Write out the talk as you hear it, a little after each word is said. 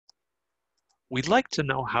we'd like to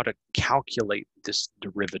know how to calculate this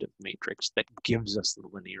derivative matrix that gives us the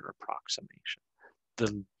linear approximation.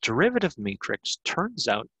 The derivative matrix turns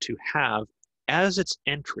out to have as its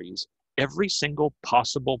entries every single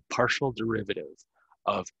possible partial derivative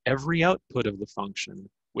of every output of the function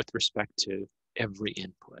with respect to every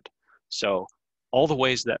input. So all the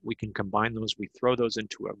ways that we can combine those, we throw those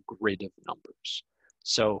into a grid of numbers.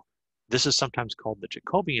 So this is sometimes called the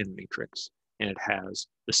Jacobian matrix, and it has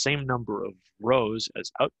the same number of rows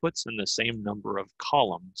as outputs and the same number of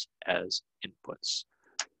columns as inputs.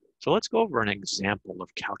 So let's go over an example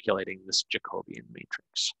of calculating this Jacobian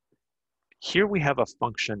matrix. Here we have a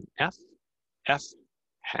function f. F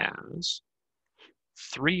has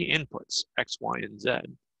 3 inputs, x, y, and z,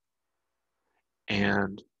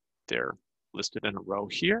 and they're listed in a row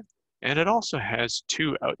here, and it also has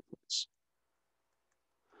 2 outputs.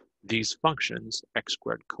 These functions, x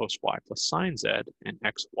squared cos y plus sine z, and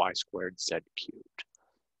xy squared z cubed.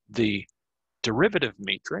 The derivative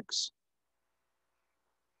matrix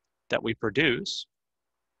that we produce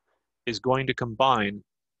is going to combine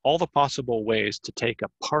all the possible ways to take a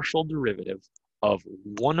partial derivative of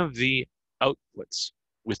one of the outputs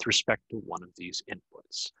with respect to one of these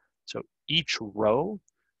inputs. So each row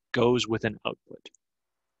goes with an output,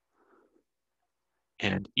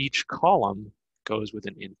 and each column goes with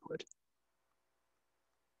an input.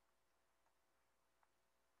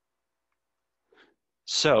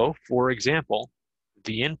 So, for example,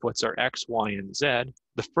 the inputs are x, y, and z.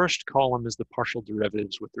 The first column is the partial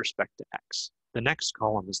derivatives with respect to x. The next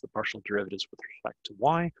column is the partial derivatives with respect to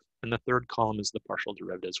y, and the third column is the partial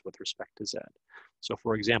derivatives with respect to z. So,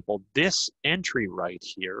 for example, this entry right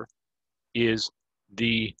here is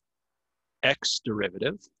the x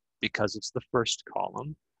derivative, because it's the first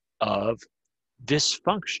column, of this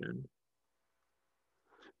function,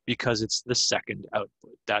 because it's the second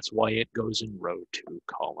output. That's why it goes in row 2,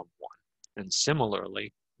 column 1. And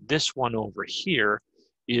similarly, this one over here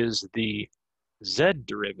is the z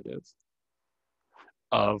derivative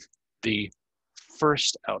of the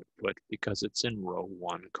first output, because it's in row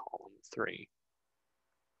 1, column 3.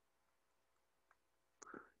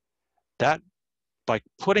 That, by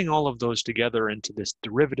putting all of those together into this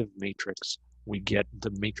derivative matrix, we get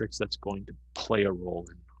the matrix that's going to play a role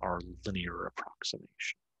in our linear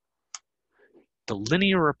approximation. The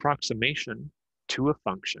linear approximation to a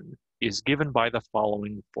function is given by the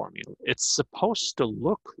following formula. It's supposed to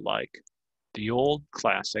look like the old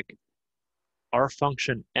classic, our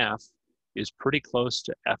function f is pretty close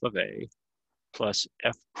to f of a plus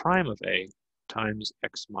f prime of a times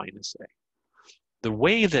x minus a. The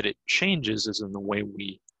way that it changes is in the way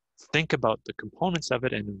we think about the components of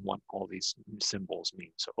it and in what all these symbols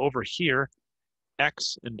mean. So over here,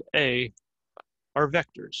 x and a are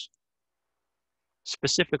vectors.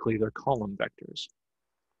 Specifically, they're column vectors.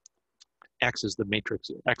 X is the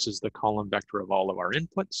matrix, x is the column vector of all of our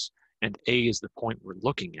inputs, and a is the point we're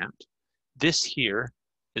looking at. This here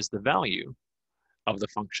is the value of the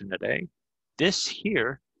function at a. This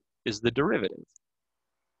here is the derivative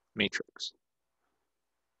matrix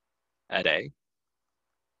at a.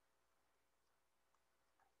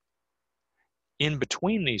 In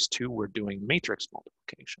between these two, we're doing matrix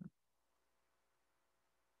multiplication.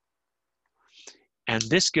 And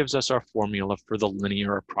this gives us our formula for the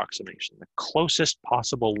linear approximation, the closest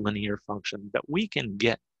possible linear function that we can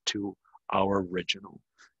get to our original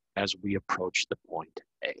as we approach the point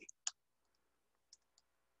A.